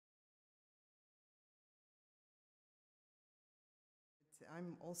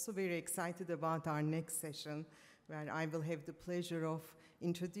I'm also very excited about our next session, where I will have the pleasure of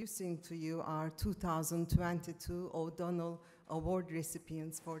introducing to you our 2022 O'Donnell Award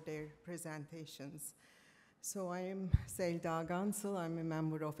recipients for their presentations. So I am Selda Gansel, I'm a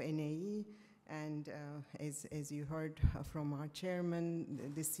member of NAE, and as you heard from our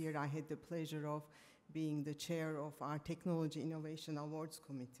chairman, this year I had the pleasure of being the chair of our Technology Innovation Awards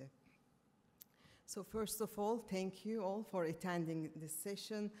Committee. So first of all, thank you all for attending this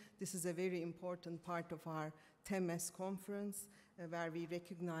session. This is a very important part of our TAMEST conference, where we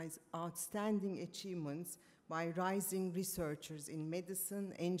recognize outstanding achievements by rising researchers in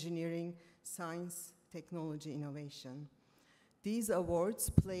medicine, engineering, science, technology, innovation. These awards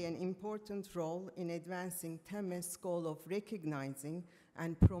play an important role in advancing TAMEST's goal of recognizing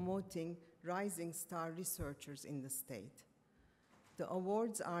and promoting rising star researchers in the state. The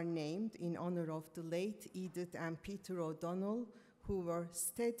awards are named in honor of the late Edith and Peter O'Donnell, who were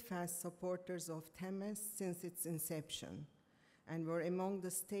steadfast supporters of TAMEST since its inception, and were among the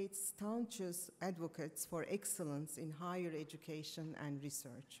state's staunchest advocates for excellence in higher education and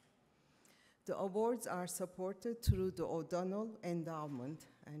research. The awards are supported through the O'Donnell Endowment,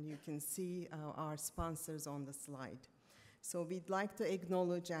 and you can see our sponsors on the slide. So we'd like to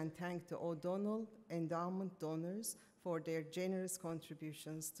acknowledge and thank the O'Donnell Endowment donors for their generous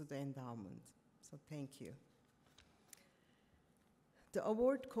contributions to the endowment. So thank you. The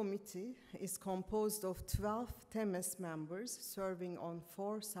award committee is composed of 12 TAMEST members serving on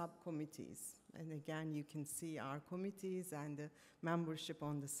 4 subcommittees. And again, you can see our committees and the membership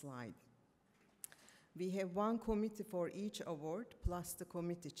on the slide. We have 1 committee for each award, plus the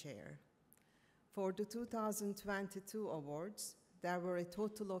committee chair. For the 2022 awards, there were a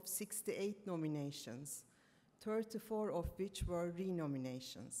total of 68 nominations, 34 of which were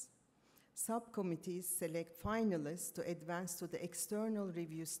renominations. Subcommittees select finalists to advance to the external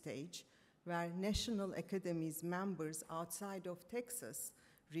review stage, where National Academies members outside of Texas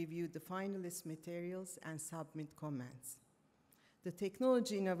review the finalist materials and submit comments. The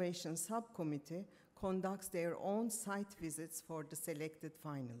Technology Innovation Subcommittee conducts their own site visits for the selected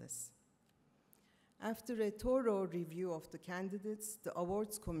finalists. After a thorough review of the candidates, the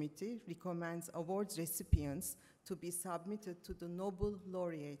awards committee recommends awards recipients to be submitted to the Nobel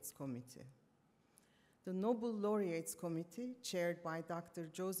Laureates Committee. The Nobel Laureates Committee, chaired by Dr.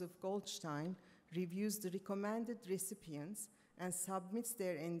 Joseph Goldstein, reviews the recommended recipients and submits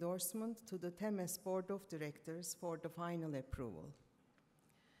their endorsement to the TAMEST Board of Directors for the final approval.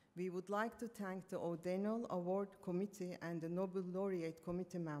 We would like to thank the O'Donnell Award Committee and the Nobel Laureate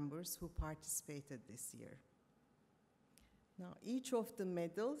Committee members who participated this year. Now, each of the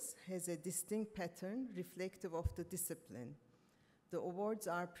medals has a distinct pattern reflective of the discipline. The awards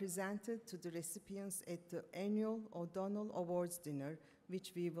are presented to the recipients at the annual O'Donnell Awards dinner,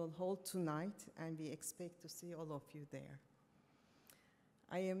 which we will hold tonight, and we expect to see all of you there.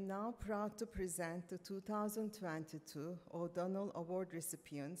 I am now proud to present the 2022 O'Donnell Award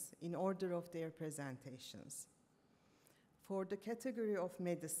recipients in order of their presentations. For the category of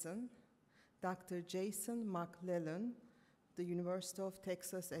medicine, Dr. Jason McLellan, the University of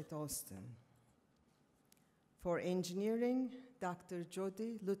Texas at Austin. For engineering, Dr.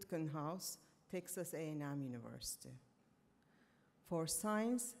 Jody Lutkenhaus, Texas A&M University. For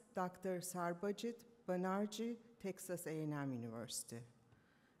science, Dr. Sarbajit Banerjee, Texas A&M University.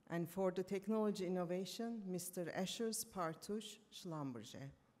 And for the technology innovation, Mr. Ashers Partouche, Schlumberger.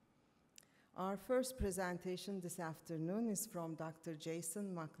 Our first presentation this afternoon is from Dr.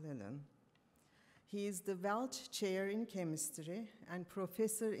 Jason McLellan. He is the Welch Chair in Chemistry and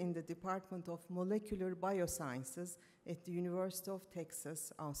Professor in the Department of Molecular Biosciences at the University of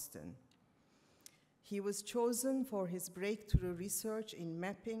Texas, Austin. He was chosen for his breakthrough research in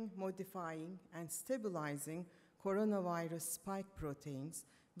mapping, modifying, and stabilizing coronavirus spike proteins,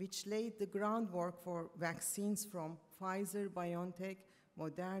 which laid the groundwork for vaccines from Pfizer, BioNTech,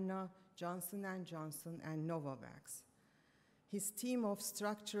 Moderna, Johnson & Johnson, and Novavax. His team of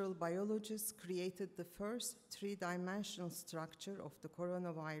structural biologists created the first 3-dimensional structure of the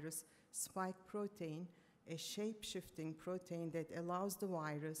coronavirus spike protein, a shape-shifting protein that allows the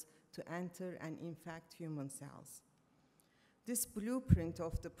virus to enter and infect human cells. This blueprint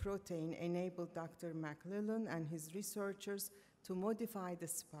of the protein enabled Dr. McLellan and his researchers to modify the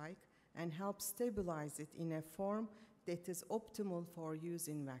spike and help stabilize it in a form that is optimal for use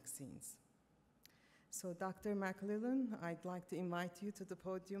in vaccines. So Dr. McLellan, I'd like to invite you to the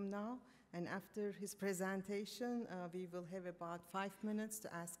podium now, and after his presentation, we will have about 5 minutes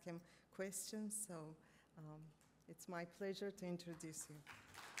to ask him questions, so it's my pleasure to introduce you.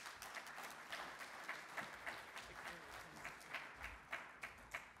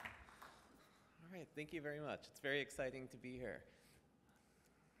 right, thank you very much. It's very exciting to be here.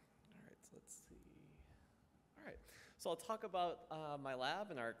 All right, so let's see. All right, so I'll talk about my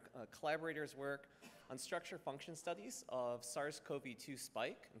lab and our collaborators' work on structure function studies of SARS-CoV-2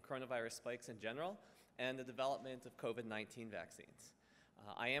 spike and coronavirus spikes in general, and the development of COVID-19 vaccines.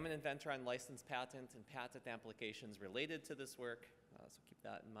 I am an inventor on licensed patent and patent applications related to this work, so keep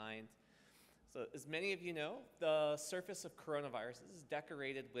that in mind. So as many of you know, the surface of coronaviruses is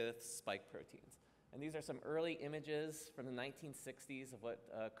decorated with spike proteins. And these are some early images from the 1960s of what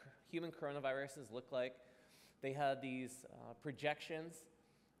human coronaviruses look like. They had these projections.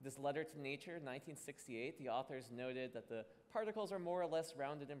 This letter to Nature, 1968, the authors noted that the particles are more or less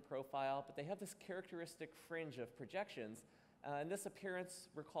rounded in profile, but they have this characteristic fringe of projections. And this appearance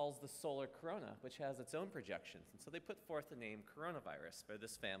recalls the solar corona, which has its own projections. And so they put forth the name coronavirus for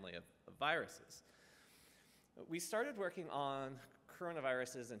this family of viruses. We started working on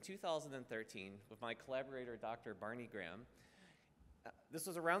coronaviruses in 2013 with my collaborator, Dr. Barney Graham. This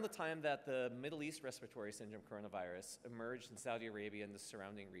was around the time that the Middle East respiratory syndrome coronavirus emerged in Saudi Arabia and the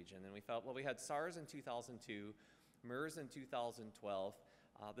surrounding region. And we felt, well, we had SARS in 2002, MERS in 2012.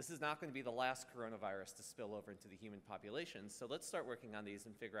 This is not going to be the last coronavirus to spill over into the human population, so let's start working on these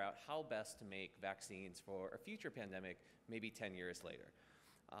and figure out how best to make vaccines for a future pandemic, maybe 10 years later.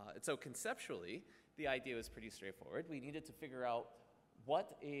 And so conceptually, the idea was pretty straightforward. We needed to figure out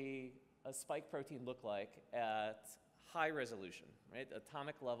what a spike protein looked like at high resolution, right?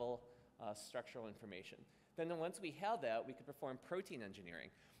 Atomic level structural information. Then once we had that, we could perform protein engineering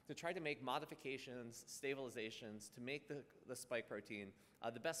to try to make modifications, stabilizations, to make the spike protein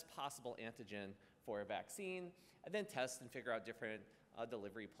the best possible antigen for a vaccine, and then test and figure out different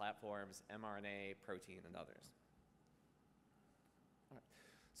delivery platforms, mRNA, protein, and others. All right.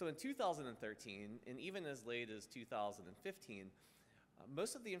 So in 2013, and even as late as 2015,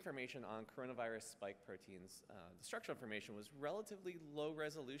 most of the information on coronavirus spike proteins, the structural information, was relatively low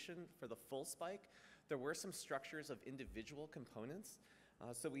resolution for the full spike. There were some structures of individual components.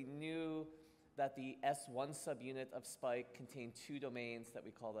 So we knew that the S1 subunit of spike contained two domains that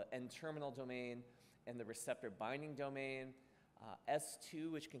we call the N-terminal domain and the receptor binding domain.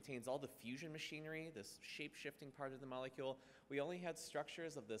 S2, which contains all the fusion machinery, this shape-shifting part of the molecule, we only had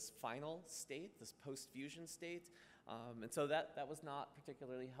structures of this final state, this post-fusion state. And so that was not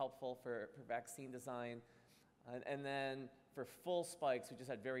particularly helpful for vaccine design. And then for full spikes, we just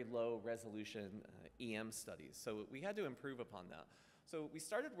had very low resolution EM studies. So we had to improve upon that. So we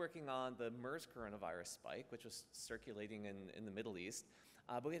started working on the MERS coronavirus spike, which was circulating in the Middle East,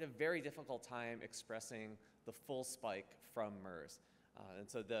 but we had a very difficult time expressing the full spike from MERS. And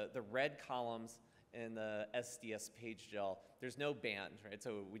so the red columns in the SDS page gel, there's no band, right?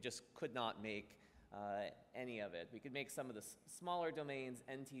 So we just could not make any of it. We could make some of the smaller domains,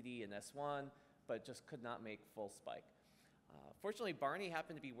 NTD and S1, but just could not make full spike. Fortunately, Barney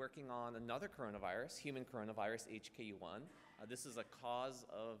happened to be working on another coronavirus, human coronavirus HKU1. This is a cause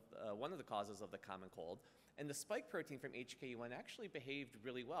of, one of the causes of the common cold. And the spike protein from HKU1 actually behaved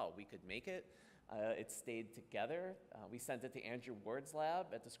really well. We could make it. It stayed together. We sent it to Andrew Ward's lab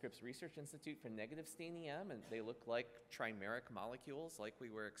at the Scripps Research Institute for negative stain EM, and they looked like trimeric molecules like we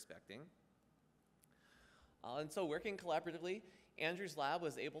were expecting. And so working collaboratively, Andrew's lab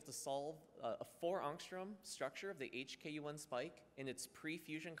was able to solve a 4-angstrom structure of the HKU1 spike in its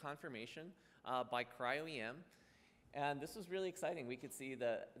pre-fusion conformation by cryo-EM. And this was really exciting. We could see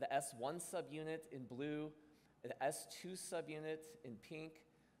the S1 subunit in blue, the S2 subunit in pink.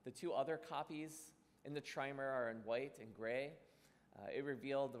 The two other copies in the trimer are in white and gray. It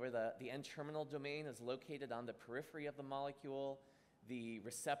revealed where the N-terminal domain is located on the periphery of the molecule. The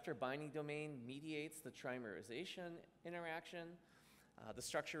receptor binding domain mediates the trimerization interaction. The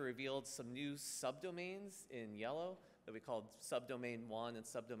structure revealed some new subdomains in yellow that we called subdomain 1 and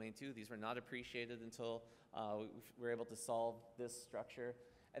subdomain 2. These were not appreciated until we were able to solve this structure.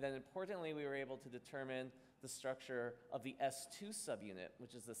 And then importantly, we were able to determine the structure of the S2 subunit,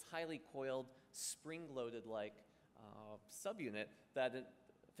 which is this highly coiled, spring-loaded-like subunit that it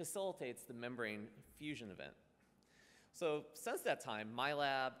facilitates the membrane fusion event. So since that time, my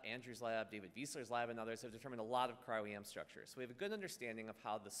lab, Andrew's lab, David Wiesler's lab, and others have determined a lot of cryo-EM structures. So we have a good understanding of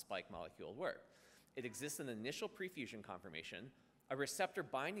how the spike molecule works. It exists in the initial prefusion conformation. A receptor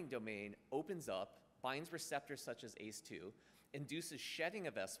binding domain opens up, binds receptors such as ACE2, induces shedding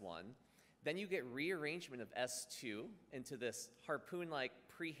of S1. Then you get rearrangement of S2 into this harpoon-like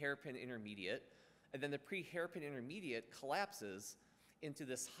pre-hairpin intermediate. And then the pre-hairpin intermediate collapses into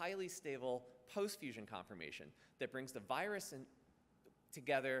this highly stable post-fusion conformation that brings the virus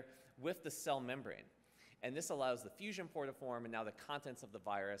together with the cell membrane. And this allows the fusion pore to form, and now the contents of the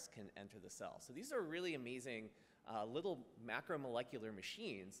virus can enter the cell. So these are really amazing little macromolecular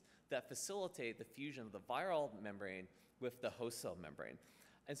machines that facilitate the fusion of the viral membrane with the host cell membrane.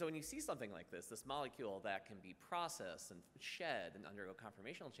 And so when you see something like this molecule that can be processed and shed and undergo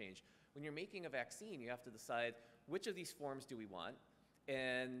conformational change, when you're making a vaccine, you have to decide which of these forms do we want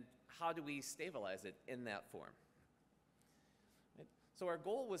and how do we stabilize it in that form. Right? So our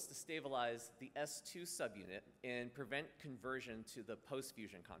goal was to stabilize the S2 subunit and prevent conversion to the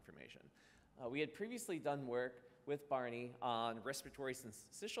post-fusion conformation. We had previously done work with Barney on respiratory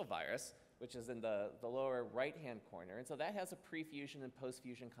syncytial virus, which is in the lower right-hand corner. And so that has a pre-fusion and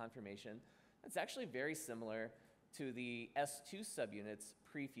post-fusion conformation. It's actually very similar to the S2 subunits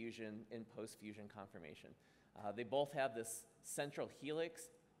pre-fusion and post-fusion conformation. They both have this central helix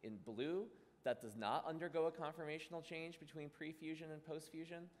in blue that does not undergo a conformational change between pre-fusion and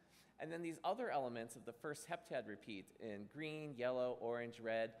post-fusion. And then these other elements of the first heptad repeat in green, yellow, orange,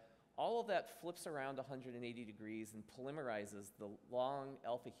 red, all of that flips around 180 degrees and polymerizes the long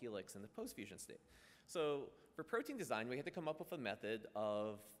alpha helix in the post-fusion state. So for protein design, we had to come up with a method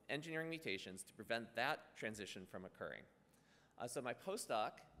of engineering mutations to prevent that transition from occurring. So my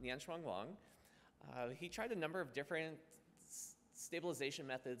postdoc, Nianshuang Wang, he tried a number of different stabilization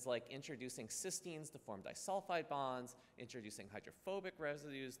methods like introducing cysteines to form disulfide bonds, introducing hydrophobic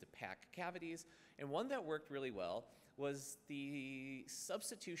residues to pack cavities, and one that worked really well was the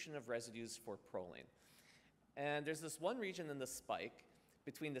substitution of residues for proline. And there's this one region in the spike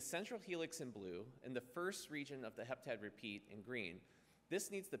between the central helix in blue and the first region of the heptad repeat in green. This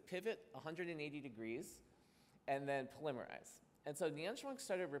needs to pivot 180 degrees and then polymerize. And so Nianshuang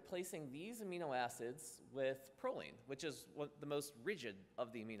started replacing these amino acids with proline, which is the most rigid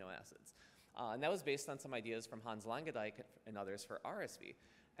of the amino acids. And that was based on some ideas from Hans Langendijk and others for RSV.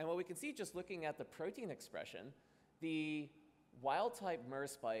 And what we can see just looking at the protein expression, the wild-type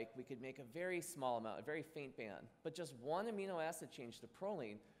MERS spike, we could make a very small amount, a very faint band, but just one amino acid change to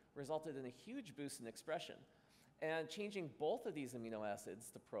proline resulted in a huge boost in expression. And changing both of these amino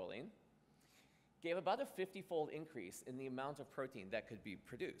acids to proline gave about a 50-fold increase in the amount of protein that could be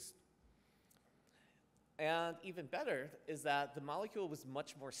produced. And even better is that the molecule was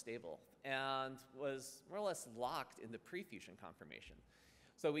much more stable and was more or less locked in the pre-fusion conformation.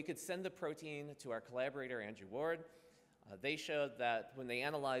 So we could send the protein to our collaborator, Andrew Ward. They showed that when they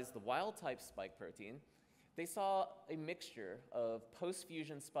analyzed the wild-type spike protein, they saw a mixture of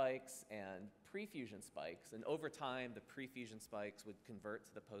post-fusion spikes and pre-fusion spikes. And over time, the pre-fusion spikes would convert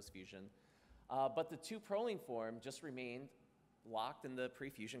to the post-fusion. But the 2-proline form just remained locked in the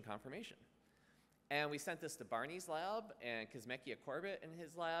pre-fusion conformation. And we sent this to Barney's lab and Kizmekia Corbett in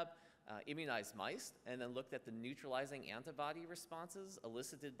his lab, immunized mice, and then looked at the neutralizing antibody responses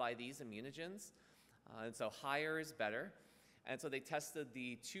elicited by these immunogens. And so higher is better. And so they tested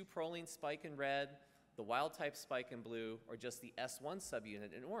the 2-proline spike in red, the wild-type spike in blue, or just the S1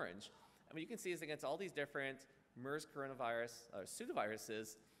 subunit in orange. And what you can see is against all these different MERS coronavirus, or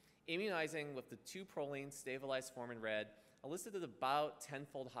pseudoviruses, immunizing with the 2-proline stabilized form in red elicited about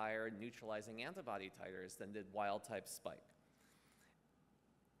 10-fold higher neutralizing antibody titers than did wild-type spike.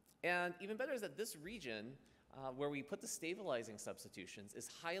 And even better is that this region, where we put the stabilizing substitutions, is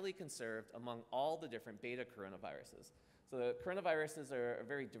highly conserved among all the different beta coronaviruses. So the coronaviruses are a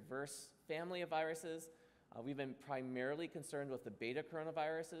very diverse family of viruses. We've been primarily concerned with the beta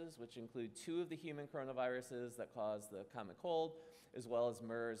coronaviruses, which include 2 of the human coronaviruses that cause the common cold, as well as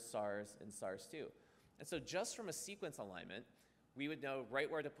MERS, SARS, and SARS-2. And so just from a sequence alignment, we would know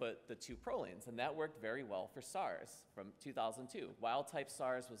right where to put the 2 prolines, and that worked very well for SARS from 2002. Wild-type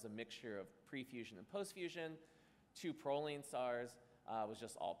SARS was a mixture of pre-fusion and post-fusion. 2-proline SARS was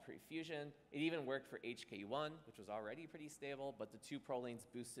just all pre-fusion. It even worked for HK1, which was already pretty stable, but the 2 prolines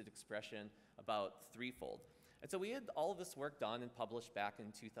boosted expression about 3-fold. And so we had all of this work done and published back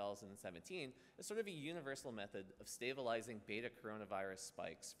in 2017 as sort of a universal method of stabilizing beta coronavirus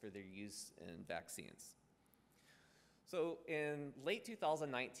spikes for their use in vaccines. So in late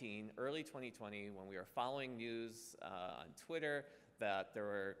 2019, early 2020, when we were following news on Twitter that there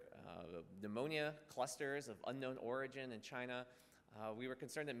were pneumonia clusters of unknown origin in China, we were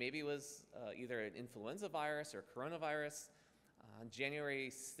concerned that maybe it was either an influenza virus or coronavirus. On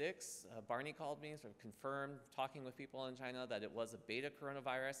January 6th, Barney called me, sort of confirmed, talking with people in China, that it was a beta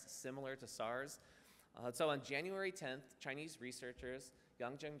coronavirus similar to SARS. So on January 10th, Chinese researchers,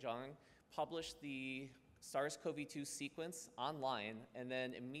 Yang Zhengzhang, published the SARS-CoV-2 sequence online, and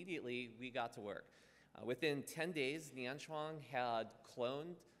then immediately we got to work. Within 10 days, Nianshuang had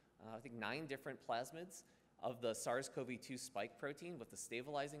cloned, I think, 9 different plasmids of the SARS-CoV-2 spike protein with the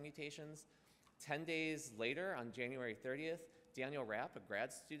stabilizing mutations, 10 days later, on January 30th, Daniel Rapp, a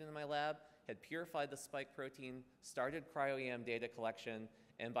grad student in my lab, had purified the spike protein, started cryo-EM data collection,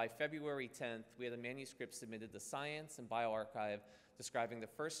 and by February 10th, we had a manuscript submitted to Science and bioRxiv describing the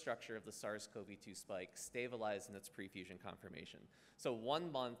first structure of the SARS-CoV-2 spike, stabilized in its pre-fusion conformation. So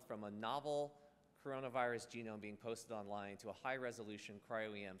 1 month from a novel coronavirus genome being posted online to a high-resolution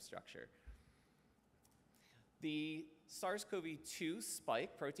cryo-EM structure. The SARS-CoV-2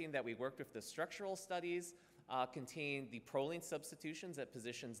 spike protein that we worked with the structural studies contained the proline substitutions at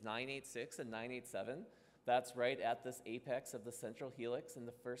positions 986 and 987. That's right at this apex of the central helix in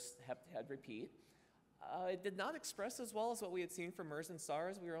the first heptad repeat. It did not express as well as what we had seen for MERS and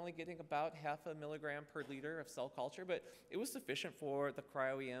SARS. We were only getting about 0.5 milligram per liter of cell culture, but it was sufficient for the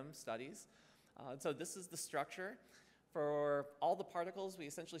cryo-EM studies. So this is the structure. For all the particles, we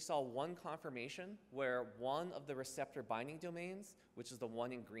essentially saw one conformation where one of the receptor binding domains, which is the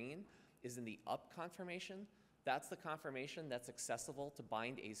one in green, is in the up conformation. That's the conformation that's accessible to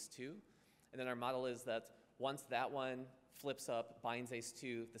bind ACE2. And then our model is that once that one flips up, binds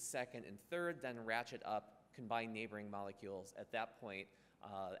ACE2, the second and third then ratchet up, combine neighboring molecules. At that point,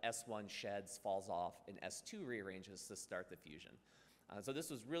 S1 sheds, falls off, and S2 rearranges to start the fusion. So this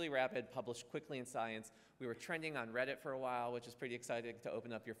was really rapid, published quickly in Science. We were trending on Reddit for a while, which is pretty exciting to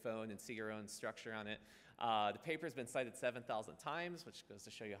open up your phone and see your own structure on it. The paper's been cited 7,000 times, which goes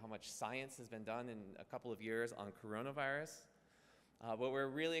to show you how much science has been done in a couple of years on coronavirus. What we're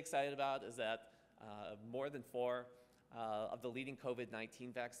really excited about is that more than 4 of the leading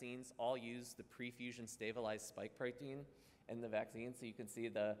COVID-19 vaccines all use the pre-fusion stabilized spike protein in the vaccine. So you can see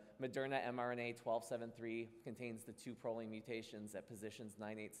the Moderna mRNA 1273 contains the 2 proline mutations at positions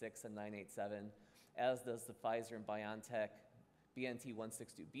 986 and 987, as does the Pfizer and BioNTech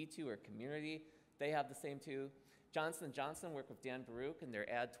BNT162b2 or community. They have the same 2. Johnson & Johnson worked with Dan Baruch and their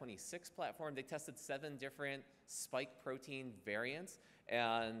Ad26 platform. They tested 7 different spike protein variants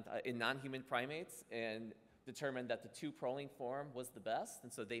and in non-human primates and determined that the 2 proline form was the best,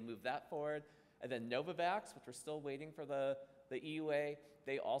 and so they moved that forward. And then Novavax, which we're still waiting for the EUA,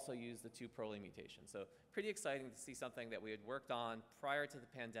 they also use the 2 proline mutations. So pretty exciting to see something that we had worked on prior to the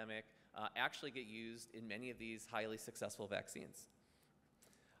pandemic actually get used in many of these highly successful vaccines.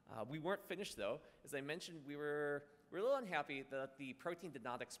 We weren't finished though. As I mentioned, we were a little unhappy that the protein did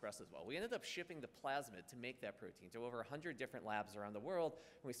not express as well. We ended up shipping the plasmid to make that protein to over 100 different labs around the world,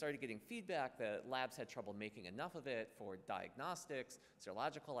 and we started getting feedback that labs had trouble making enough of it for diagnostics,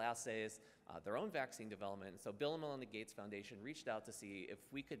 serological assays, their own vaccine development. So Bill and Melinda Gates Foundation reached out to see if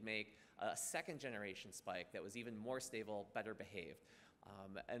we could make a 2nd generation spike that was even more stable, better behaved.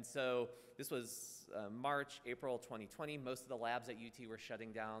 And so this was March, April 2020. Most of the labs at UT were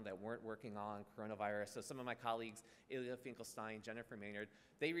shutting down that weren't working on coronavirus. So some of my colleagues, Ilya Finkelstein, Jennifer Maynard,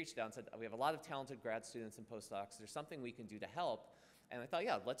 they reached out and said, we have a lot of talented grad students and postdocs. There's something we can do to help. And I thought,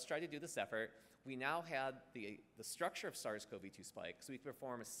 yeah, let's try to do this effort. We now had the structure of SARS-CoV-2 spike, so we could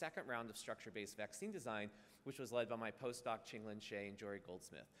perform a 2nd round of structure-based vaccine design, which was led by my postdoc, Qinglin Shea and Jory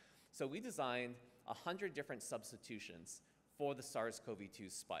Goldsmith. So we designed 100 different substitutions for the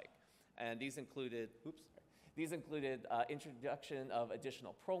SARS-CoV-2 spike. And these included, introduction of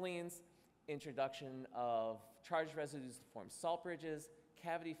additional prolines, introduction of charged residues to form salt bridges,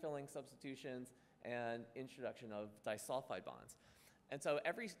 cavity filling substitutions, and introduction of disulfide bonds. And so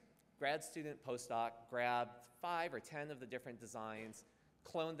every grad student postdoc grabbed 5 or 10 of the different designs,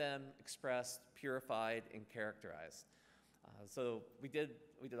 cloned them, expressed, purified, and characterized. So we did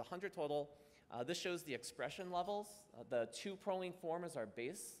 100 total. This shows the expression levels. The 2 proline form is our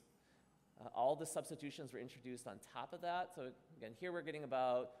base. All the substitutions were introduced on top of that. So again, here we're getting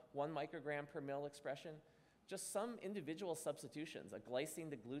about 1 microgram per mil expression. Just some individual substitutions, a glycine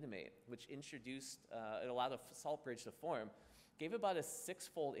to glutamate, which introduced, it allowed a salt bridge to form, gave about a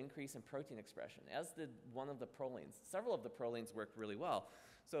 6-fold increase in protein expression, as did one of the prolines. Several of the prolines worked really well.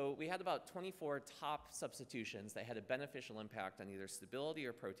 So we had about 24 top substitutions that had a beneficial impact on either stability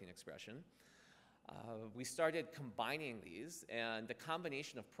or protein expression. We started combining these, and the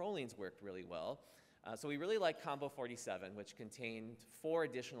combination of prolines worked really well. So we really liked Combo 47, which contained 4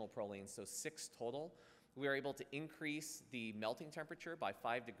 additional prolines, so 6 total. We were able to increase the melting temperature by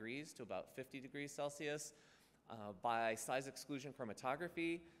 5 degrees to about 50 degrees Celsius. By size exclusion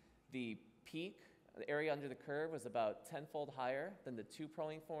chromatography, the peak, the area under the curve, was about 10-fold higher than the 2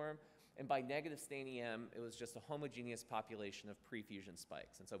 proline form. And by negative stain EM, it was just a homogeneous population of pre-fusion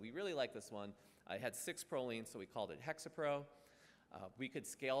spikes. And so we really like this one. It had 6 prolines, so we called it Hexapro. We could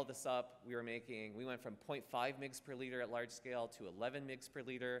scale this up. We went from 0.5 mg per liter at large scale to 11 mg per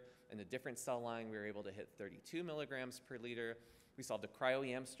liter. In a different cell line, we were able to hit 32 milligrams per liter. We solved a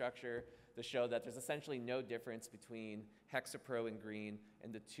cryo-EM structure to show that there's essentially no difference between hexapro in green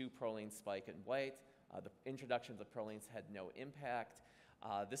and the 2-proline spike in white. The introduction of the prolines had no impact.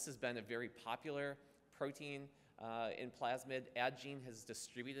 This has been a very popular protein in plasmid. Adgene has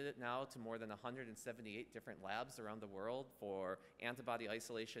distributed it now to more than 178 different labs around the world for antibody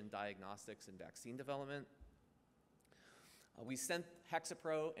isolation, diagnostics, and vaccine development. We sent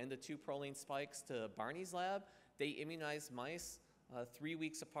hexapro and the 2-proline spikes to Barney's lab. They immunized mice 3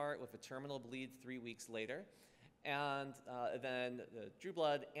 weeks apart with a terminal bleed 3 weeks later. And then drew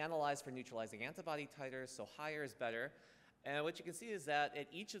blood, analyzed for neutralizing antibody titers, so higher is better. And what you can see is that at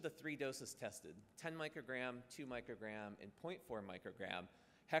each of the 3 doses tested, 10 microgram, 2 microgram, and 0.4 microgram,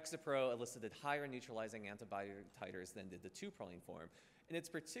 hexapro elicited higher neutralizing antibody titers than did the 2-proline form. And it's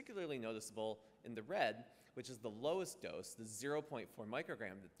particularly noticeable in the red, which is the lowest dose, the 0.4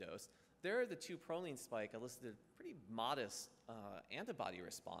 microgram dose. There, the 2-proline spike elicited pretty modest antibody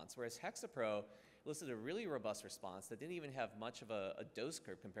response, whereas hexapro elicited a really robust response that didn't even have much of a dose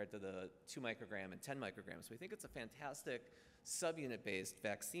curve compared to the 2 microgram and 10 micrograms. So we think it's a fantastic subunit-based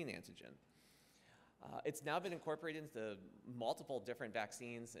vaccine antigen. It's now been incorporated into multiple different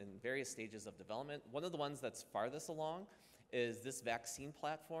vaccines in various stages of development. One of the ones that's farthest along is this vaccine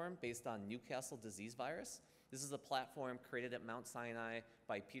platform based on Newcastle disease virus. This is a platform created at Mount Sinai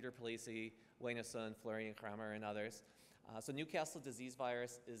by Peter Palisi, Wayne Sun, Florian Kramer, and others. So Newcastle disease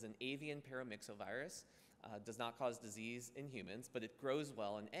virus is an avian paramyxovirus. Does not cause disease in humans, but it grows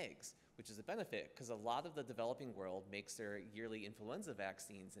well in eggs, which is a benefit because a lot of the developing world makes their yearly influenza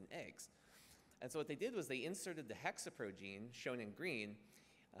vaccines in eggs. And so what they did was they inserted the hexapro gene, shown in green,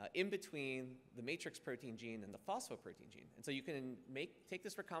 in between the matrix protein gene and the phosphoprotein gene. And so you can take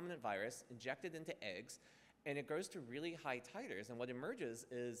this recombinant virus, inject it into eggs, and it grows to really high titers. And what emerges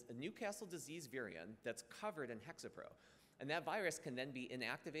is a Newcastle disease virion that's covered in hexapro. And that virus can then be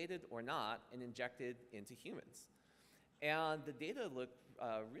inactivated or not and injected into humans. And the data look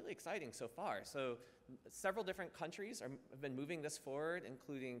really exciting so far. So several different countries have been moving this forward,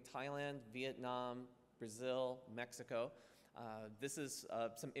 including Thailand, Vietnam, Brazil, Mexico. This is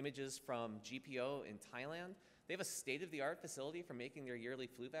some images from GPO in Thailand. They have a state-of-the-art facility for making their yearly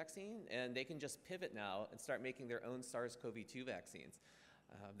flu vaccine, and they can just pivot now and start making their own SARS-CoV-2 vaccines.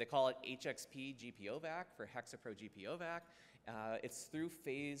 They call it HXP GPOVac for Hexapro GPOVac. It's through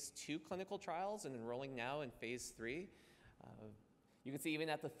phase 2 clinical trials and enrolling now in phase 3. You can see even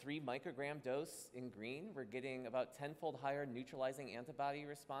at the 3 microgram dose in green, we're getting about 10-fold higher neutralizing antibody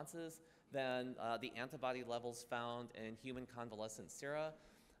responses than the antibody levels found in human convalescent sera.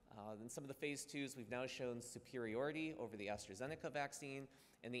 In some of the phase 2s, we've now shown superiority over the AstraZeneca vaccine,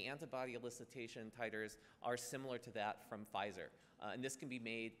 and the antibody elicitation titers are similar to that from Pfizer. And this can be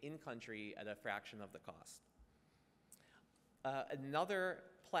made in country at a fraction of the cost. Another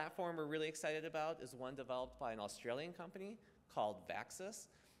platform we're really excited about is one developed by an Australian company called Vaxxus.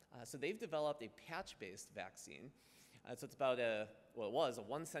 So they've developed a patch-based vaccine. So it's about it was a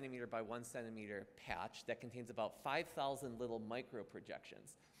 1 centimeter by 1 centimeter patch that contains about 5,000 little micro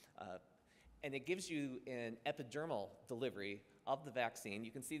projections. And it gives you an epidermal delivery of the vaccine. You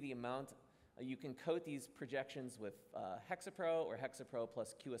can see the amount. You can coat these projections with hexapro or hexapro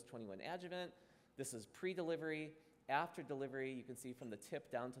plus QS21 adjuvant. This is pre-delivery. After delivery, you can see from the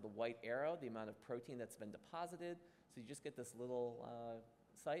tip down to the white arrow the amount of protein that's been deposited. So you just get this little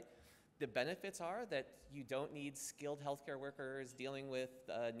site. The benefits are that you don't need skilled healthcare workers dealing with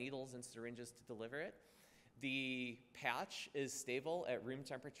needles and syringes to deliver it. The patch is stable at room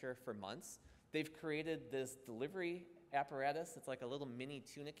temperature for months. They've created this delivery apparatus. It's like a little mini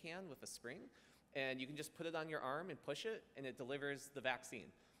tuna can with a spring, and you can just put it on your arm and push it, and it delivers the vaccine.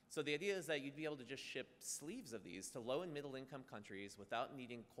 So the idea is that you'd be able to just ship sleeves of these to low and middle income countries without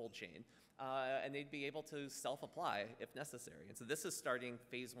needing cold chain, and they'd be able to self-apply if necessary. And so this is starting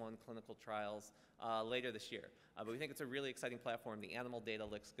phase 1 clinical trials later this year. But we think it's a really exciting platform. The animal data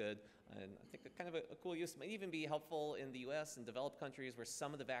looks good, and I think kind of a cool use. It might even be helpful in the US and developed countries where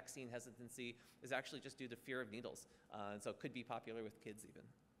some of the vaccine hesitancy is actually just due to fear of needles. And so it could be popular with kids even.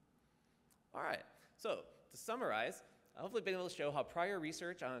 All right, so to summarize, hopefully I've been able to show how prior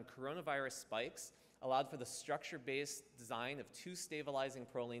research on coronavirus spikes allowed for the structure-based design of 2 stabilizing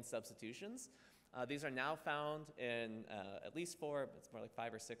proline substitutions. These are now found in at least 4, but it's more like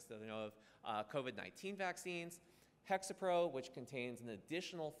 5 or 6 that I know of, COVID-19 vaccines. Hexapro, which contains an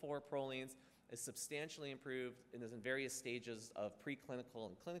additional 4 prolines, is substantially improved and is in various stages of preclinical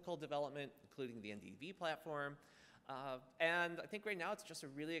and clinical development, including the NDV platform. And I think right now it's just a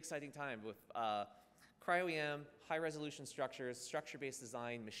really exciting time with Cryo-EM, high-resolution structures, structure-based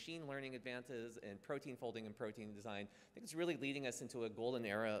design, machine learning advances, and protein folding and protein design. I think it's really leading us into a golden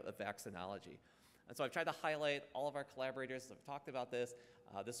era of vaccinology. And so I've tried to highlight all of our collaborators that have talked about this.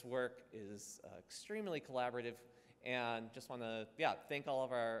 This work is extremely collaborative, and just want to, thank all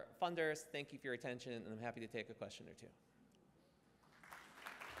of our funders. Thank you for your attention, and I'm happy to take a question or two.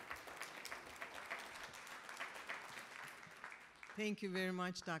 Thank you very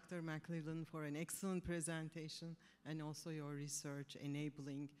much, Dr. McLellan, for an excellent presentation and also your research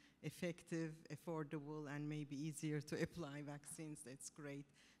enabling effective, affordable, and maybe easier to apply vaccines. That's great.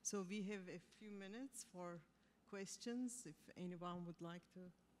 So we have a few minutes for questions, if anyone would like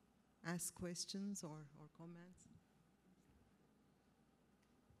to ask questions or comments.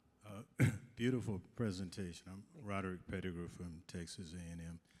 Beautiful presentation. I'm Roderick Pettigrew from Texas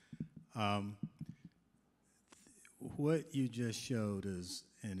A&M. What you just showed is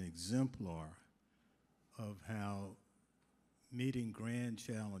an exemplar of how meeting grand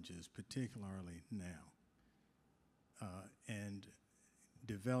challenges, particularly now, and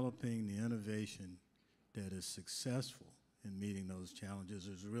developing the innovation that is successful in meeting those challenges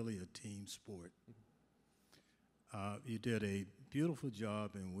is really a team sport. You did a beautiful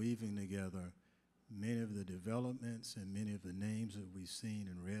job in weaving together many of the developments and many of the names that we've seen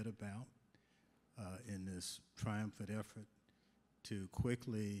and read about in this triumphant effort to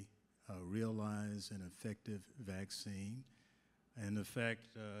quickly realize an effective vaccine. And the fact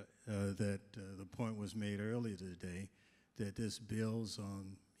that the point was made earlier today that this builds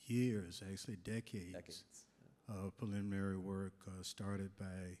on years, actually decades. Of preliminary work started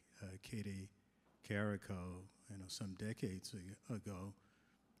by Katie Carico, some decades ago,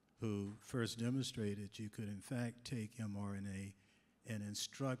 who first demonstrated you could in fact take mRNA and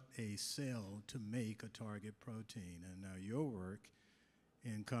instruct a cell to make a target protein. And now your work,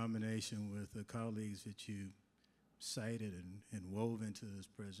 in combination with the colleagues that you cited and wove into this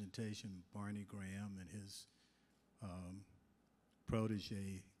presentation, Barney Graham and his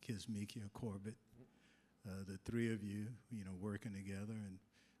protege, Kizzmekia Corbett, the three of you, working together and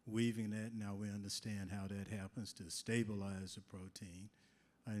weaving that. Now we understand how that happens to stabilize the protein.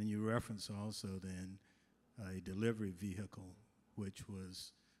 And you reference also then a delivery vehicle, which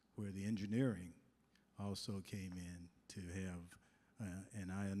was where the engineering also came in to have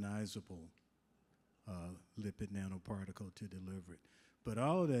an ionizable lipid nanoparticle to deliver it. But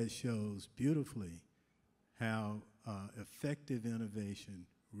all of that shows beautifully how effective innovation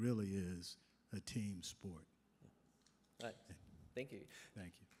really is a team sport. Right. Thank you. Thank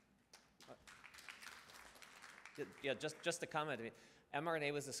you. Yeah, just a comment. I mean,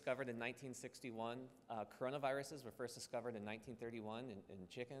 mRNA was discovered in 1961. Coronaviruses were first discovered in 1931 in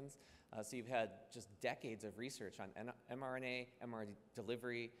chickens. So you've had just decades of research on mRNA, mRNA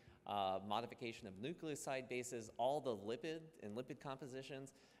delivery, modification of nucleoside bases, all the lipid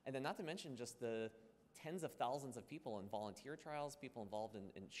compositions, and then not to mention just the tens of thousands of people in volunteer trials, people involved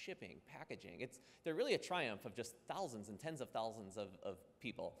in shipping, packaging. They're really a triumph of just thousands and tens of thousands of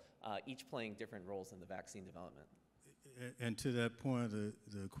people, each playing different roles in the vaccine development. And to that point,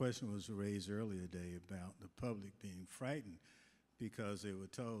 the question was raised earlier today about the public being frightened because they were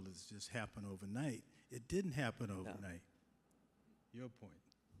told it's just happened overnight. It didn't happen overnight. Your point.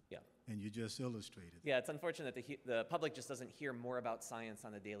 Yeah. And you just illustrated. Yeah, it's unfortunate that the public just doesn't hear more about science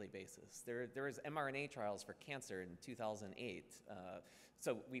on a daily basis. There was mRNA trials for cancer in 2008.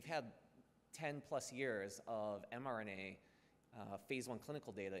 So we've had 10 plus years of mRNA phase 1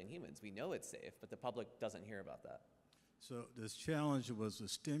 clinical data in humans. We know it's safe, but the public doesn't hear about that. So this challenge was a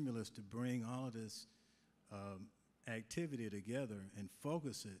stimulus to bring all of this activity together and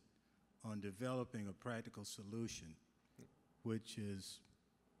focus it on developing a practical solution, which is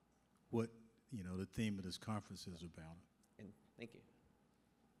what the theme of this conference is about. And thank you.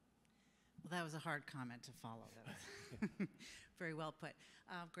 Well, that was a hard comment to follow. That was very well put.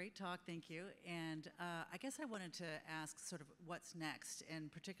 Great talk, thank you. And I guess I wanted to ask sort of what's next,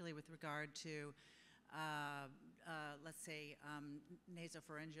 and particularly with regard to let's say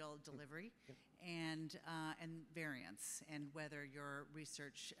nasopharyngeal delivery and variants, and whether your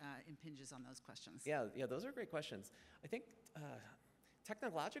research impinges on those questions. Yeah, those are great questions. I think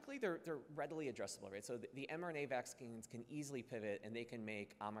technologically they're readily addressable, right? So the mRNA vaccines can easily pivot, and they can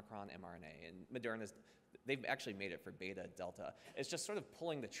make Omicron mRNA, and Moderna's, they've actually made it for Beta, Delta. It's just sort of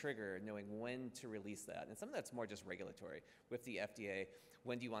pulling the trigger, knowing when to release that. And some of that's more just regulatory with the FDA.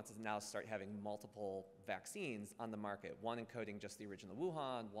 When do you want to now start having multiple vaccines on the market? One encoding just the original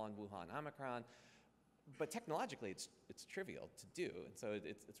Wuhan, one Wuhan Omicron. But technologically, it's trivial to do. And so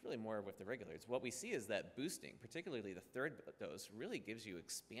it's really more with the regulators. What we see is that boosting, particularly the third dose, really gives you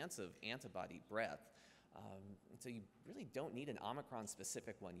expansive antibody breadth. So you really don't need an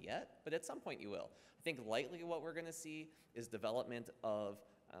Omicron-specific one yet, but at some point you will. I think likely what we're going to see is development of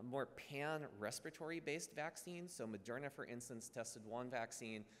more pan-respiratory-based vaccines. So Moderna, for instance, tested one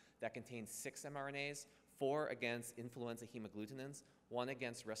vaccine that contains 6 mRNAs, 4 against influenza hemagglutinins, 1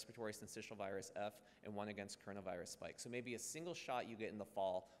 against respiratory syncytial virus F, and 1 against coronavirus spike. So maybe a single shot you get in the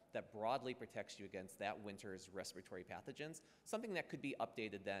fall that broadly protects you against that winter's respiratory pathogens, something that could be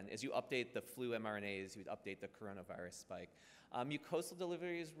updated then. As you update the flu mRNAs, you would update the coronavirus spike. Mucosal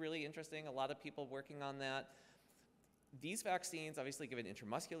delivery is really interesting. A lot of people working on that. These vaccines, obviously given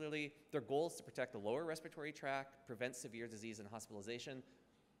intramuscularly, their goal is to protect the lower respiratory tract, prevent severe disease and hospitalization.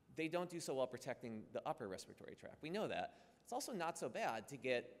 They don't do so well protecting the upper respiratory tract. We know that. It's also not so bad to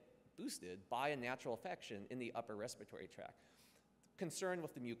get boosted by a natural infection in the upper respiratory tract. Concern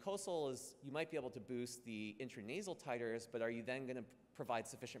with the mucosal is you might be able to boost the intranasal titers, but are you then going to provide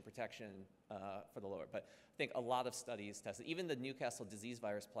sufficient protection for the lower? But I think a lot of studies tested, even the Newcastle disease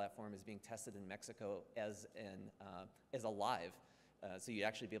virus platform is being tested in Mexico as a live. So you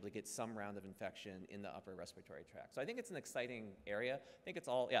actually be able to get some round of infection in the upper respiratory tract. So I think it's an exciting area. I think it's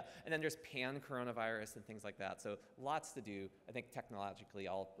all, yeah. And then there's pan-coronavirus and things like that. So lots to do. I think technologically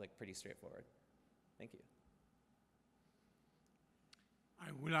all like pretty straightforward. Thank you.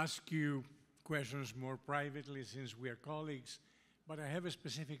 I will ask you questions more privately since we are colleagues, but I have a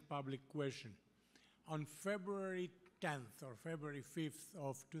specific public question. On February 10th or February 5th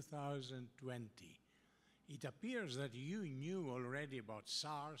of 2020, it appears that you knew already about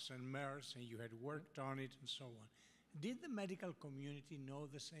SARS and MERS and you had worked on it and so on. Did the medical community know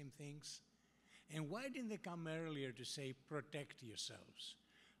the same things? And why didn't they come earlier to say, protect yourselves?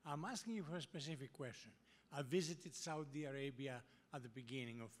 I'm asking you for a specific question. I visited Saudi Arabia at the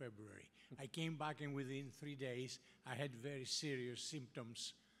beginning of February. I came back and within 3 days, I had very serious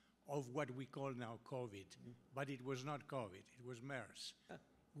symptoms of what we call now COVID, but it was not COVID, it was MERS.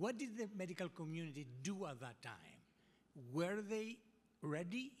 What did the medical community do at that time? Were they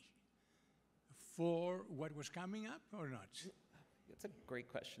ready for what was coming up or not? It's a great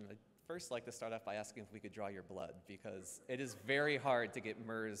question. I'd first like to start off by asking if we could draw your blood, because it is very hard to get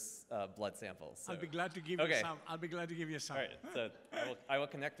MERS blood samples. So. I'll be glad to give you some. I'll be glad to give you some. All right, so I will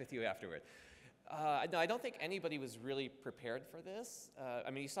connect with you afterward. No, I don't think anybody was really prepared for this.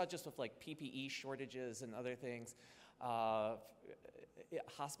 I mean, you saw just with like PPE shortages and other things,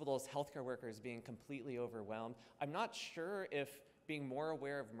 hospitals, healthcare workers being completely overwhelmed. I'm not sure if being more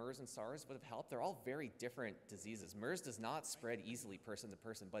aware of MERS and SARS would have helped. They're all very different diseases. MERS does not spread easily person to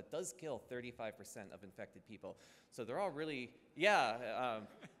person, but it does kill 35% of infected people. So they're all really, yeah,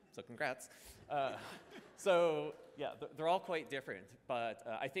 so congrats. So yeah, they're all quite different, but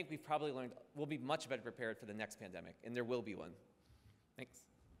I think we've probably learned, we'll be much better prepared for the next pandemic, and there will be one. Thanks.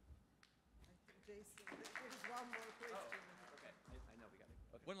 Jason, there's one more question. Okay, I know we got it.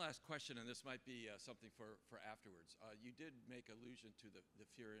 Okay. One last question, and this might be something for afterwards. You did make allusion to the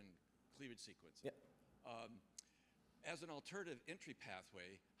furin cleavage sequence. Yep. As an alternative entry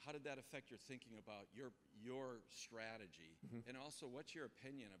pathway, how did that affect your thinking about your strategy? Mm-hmm. And also, what's your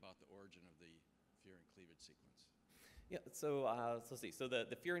opinion about the origin of the furin cleavage sequence? Yeah, so let's see. So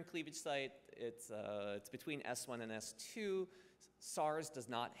the furin cleavage site, it's between S1 and S2. SARS does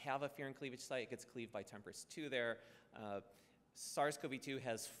not have a furin cleavage site. It gets cleaved by TMPRSS2 there. SARS-CoV-2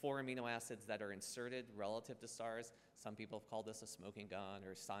 has 4 amino acids that are inserted relative to SARS. Some people have called this a smoking gun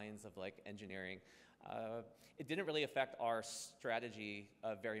or signs of like engineering. It didn't really affect our strategy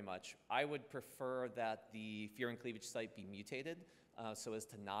very much. I would prefer that the furin cleavage site be mutated so as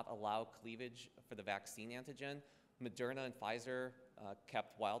to not allow cleavage for the vaccine antigen. Moderna and Pfizer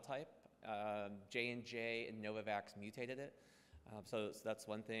kept wild type. J&J and Novavax mutated it. So that's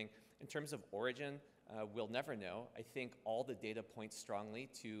one thing. In terms of origin, we'll never know. I think all the data points strongly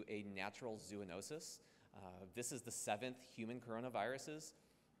to a natural zoonosis. This is the 7th human coronaviruses.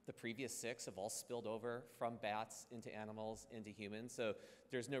 The previous 6 have all spilled over from bats into animals, into humans. So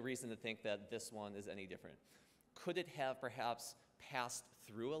there's no reason to think that this one is any different. Could it have perhaps passed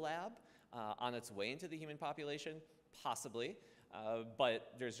through a lab on its way into the human population? Possibly.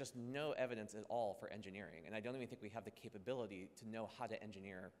 But there's just no evidence at all for engineering. And I don't even think we have the capability to know how to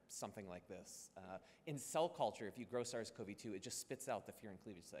engineer something like this. In cell culture, if you grow SARS-CoV-2, it just spits out the furin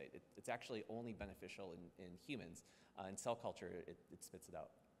cleavage site. It's actually only beneficial in humans. In cell culture, it spits it out.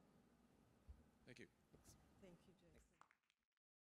 Thank you.